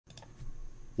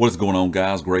What is going on,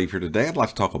 guys? Grave here. Today I'd like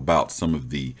to talk about some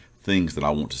of the things that I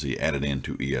want to see added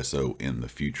into ESO in the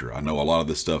future. I know a lot of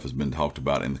this stuff has been talked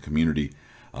about in the community.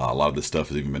 A lot of this stuff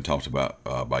has even been talked about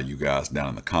by you guys down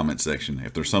in the comment section.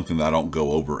 If there's something that I don't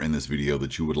go over in this video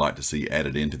that you would like to see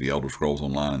added into the Elder Scrolls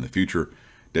Online in the future,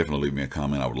 definitely leave me a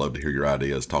comment. I would love to hear your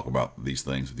ideas, talk about these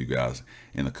things with you guys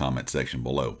in the comment section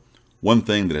below. One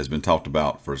thing that has been talked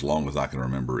about for as long as I can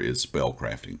remember is spell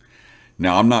crafting.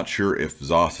 Now, I'm not sure if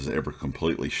ZOS has ever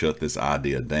completely shut this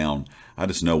idea down. I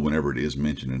just know whenever it is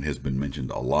mentioned, and has been mentioned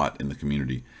a lot in the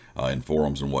community, in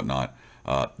forums and whatnot,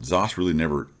 ZOS really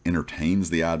never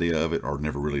entertains the idea of it or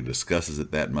never really discusses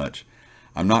it that much.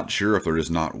 I'm not sure if they're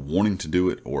just not wanting to do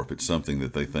it or if it's something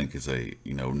that they think is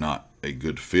not a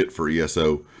good fit for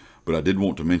ESO. But I did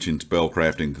want to mention spell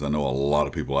crafting because I know a lot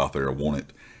of people out there want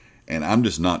it. And I'm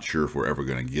just not sure if we're ever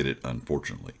going to get it,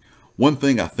 unfortunately. One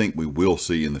thing I think we will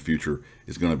see in the future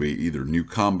is going to be either new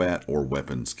combat or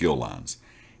weapon skill lines.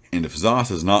 And if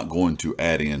ZOS is not going to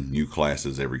add in new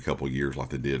classes every couple of years like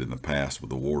they did in the past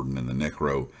with the Warden and the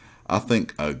Necro, I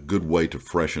think a good way to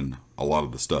freshen a lot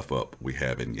of the stuff up we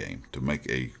have in game, to make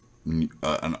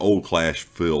an old class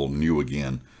feel new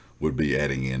again, would be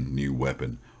adding in new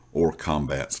weapon or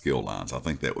combat skill lines. I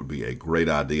think that would be a great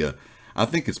idea. I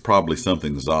think it's probably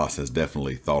something ZOS has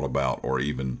definitely thought about or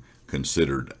even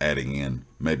considered adding in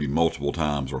maybe multiple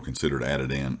times, or considered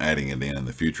adding it in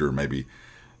the future. Maybe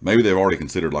they've already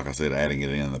considered, like I said, adding it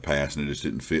in the past, and it just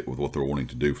didn't fit with what they're wanting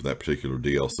to do for that particular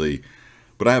DLC.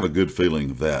 But I have a good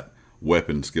feeling that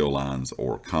weapon skill lines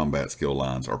or combat skill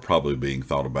lines are probably being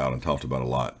thought about and talked about a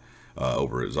lot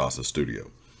over at ZOS's studio.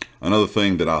 Another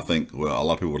thing that I think, well, a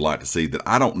lot of people would like to see, that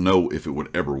I don't know if it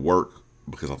would ever work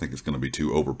because I think it's going to be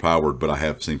too overpowered, but I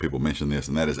have seen people mention this,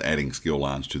 and that is adding skill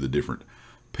lines to the different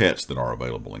pets that are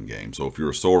available in game. So if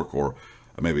you're a Sorc or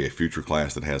maybe a future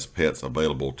class that has pets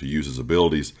available to use as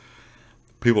abilities,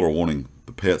 people are wanting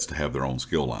the pets to have their own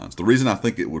skill lines. The reason I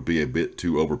think it would be a bit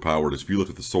too overpowered is if you look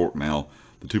at the Sorc now,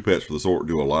 the two pets for the Sorc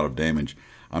do a lot of damage.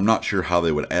 I'm not sure how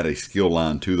they would add a skill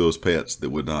line to those pets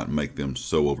that would not make them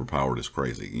so overpowered as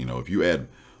crazy. You know, if you add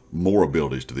more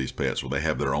abilities to these pets where they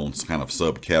have their own kind of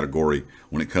subcategory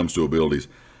when it comes to abilities,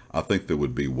 I think they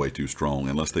would be way too strong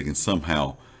unless they can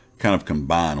somehow kind of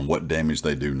combine what damage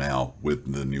they do now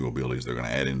with the new abilities they're going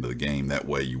to add into the game. That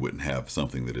way you wouldn't have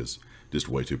something that is just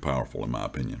way too powerful, in my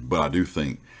opinion. But I do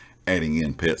think adding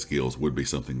in pet skills would be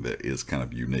something that is kind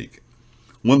of unique.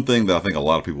 One thing that I think a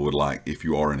lot of people would like if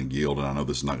you are in a guild, and I know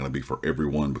this is not going to be for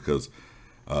everyone because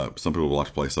some people would like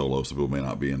to play solo, some people may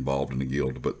not be involved in a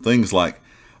guild, but things like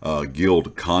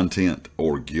guild content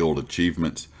or guild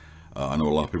achievements. I know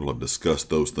a lot of people have discussed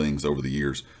those things over the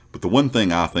years, but the one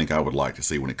thing I think I would like to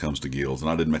see when it comes to guilds, and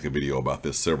I did make a video about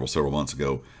this several months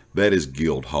ago, that is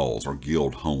guild halls or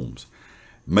guild homes.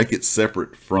 Make it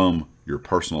separate from your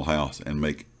personal house and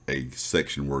make a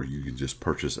section where you can just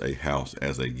purchase a house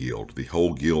as a guild. The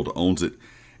whole guild owns it.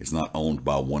 It's not owned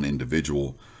by one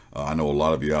individual. I know a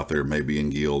lot of you out there may be in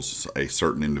guilds. A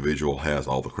certain individual has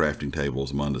all the crafting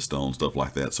tables, Munda stone, stuff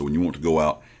like that. So when you want to go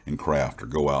out and craft or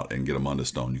go out and get a Munda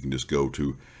stone, you can just go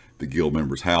to the guild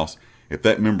member's house. If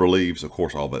that member leaves, of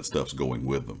course, all that stuff's going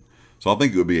with them. So I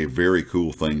think it would be a very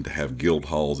cool thing to have guild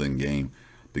halls in game.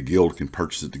 The guild can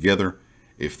purchase it together.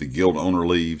 If the guild owner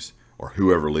leaves or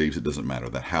whoever leaves, it doesn't matter.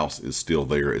 That house is still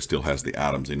there. It still has the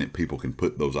items in it. People can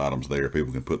put those items there.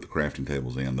 People can put the crafting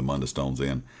tables in, the Munda stones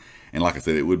in. And like I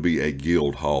said, it would be a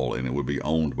guild hall, and it would be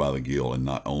owned by the guild and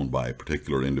not owned by a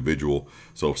particular individual.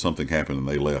 So if something happened and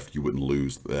they left, you wouldn't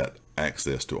lose that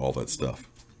access to all that stuff.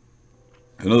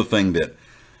 Another thing that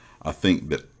I think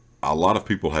that a lot of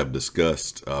people have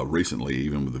discussed recently,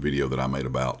 even with the video that I made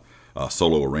about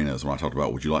solo arenas, when I talked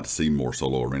about would you like to see more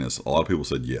solo arenas, a lot of people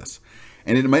said yes.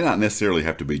 And it may not necessarily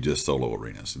have to be just solo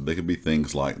arenas. They could be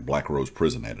things like Black Rose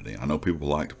Prison added in. I know people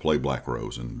like to play Black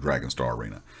Rose and Dragonstar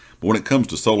Arena. But when it comes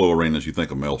to solo arenas, you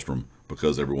think of Maelstrom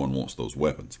because everyone wants those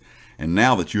weapons. And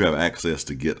now that you have access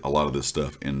to get a lot of this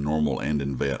stuff in normal and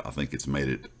in vet, I think it's made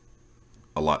it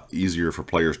a lot easier for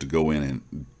players to go in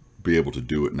and be able to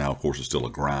do it. Now, of course, it's still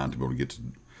a grind to be able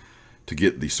to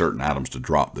get these certain items to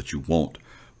drop that you want.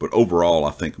 But overall, I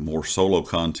think more solo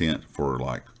content for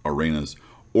like arenas,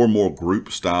 or more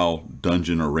group style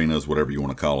dungeon arenas, whatever you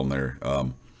want to call them there.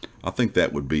 I think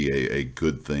that would be a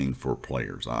good thing for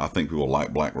players. I think people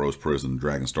like Black Rose Prison,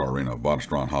 Dragonstar Arena,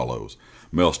 Vodastron Hollows,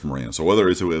 Maelstrom Arena. So whether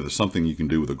it's something you can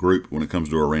do with a group when it comes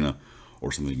to arena,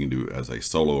 or something you can do as a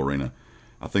solo arena,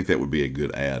 I think that would be a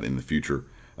good add in the future,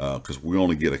 because we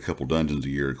only get a couple dungeons a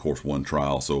year, of course, one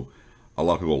trial. So a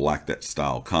lot of people like that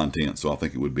style content, so I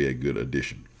think it would be a good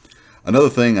addition. Another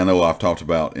thing I know I've talked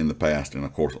about in the past, and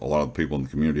of course a lot of the people in the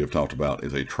community have talked about,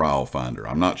 is a trial finder.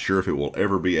 I'm not sure if it will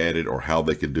ever be added or how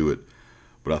they could do it,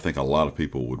 but I think a lot of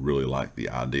people would really like the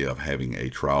idea of having a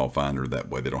trial finder. That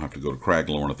way they don't have to go to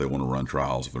Cracklorn if they want to run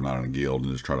trials, if they're not in a guild,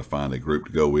 and just try to find a group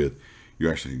to go with. You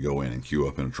actually can go in and queue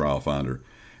up in a trial finder.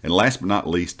 And last but not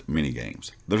least, mini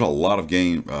games. There's a lot of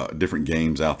different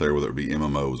games out there, whether it be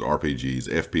MMOs, RPGs,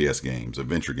 FPS games,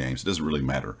 adventure games. It doesn't really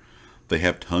matter. They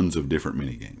have tons of different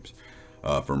mini games,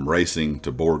 from racing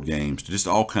to board games to just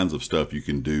all kinds of stuff you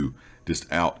can do just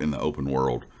out in the open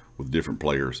world with different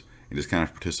players and just kind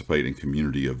of participate in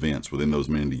community events within those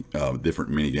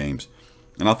different mini games.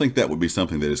 And I think that would be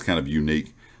something that is kind of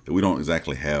unique that we don't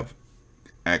exactly have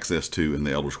access to in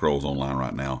the Elder Scrolls Online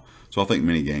right now. So I think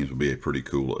mini games would be a pretty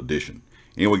cool addition.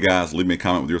 Anyway, guys, leave me a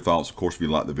comment with your thoughts. Of course, if you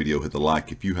like the video, hit the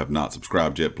like. If you have not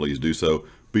subscribed yet, please do so.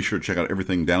 Be sure to check out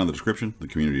everything down in the description, the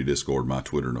community Discord, my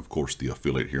Twitter, and of course the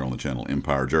affiliate here on the channel,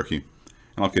 Empire Jerky.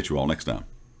 And I'll catch you all next time.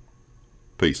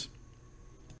 Peace.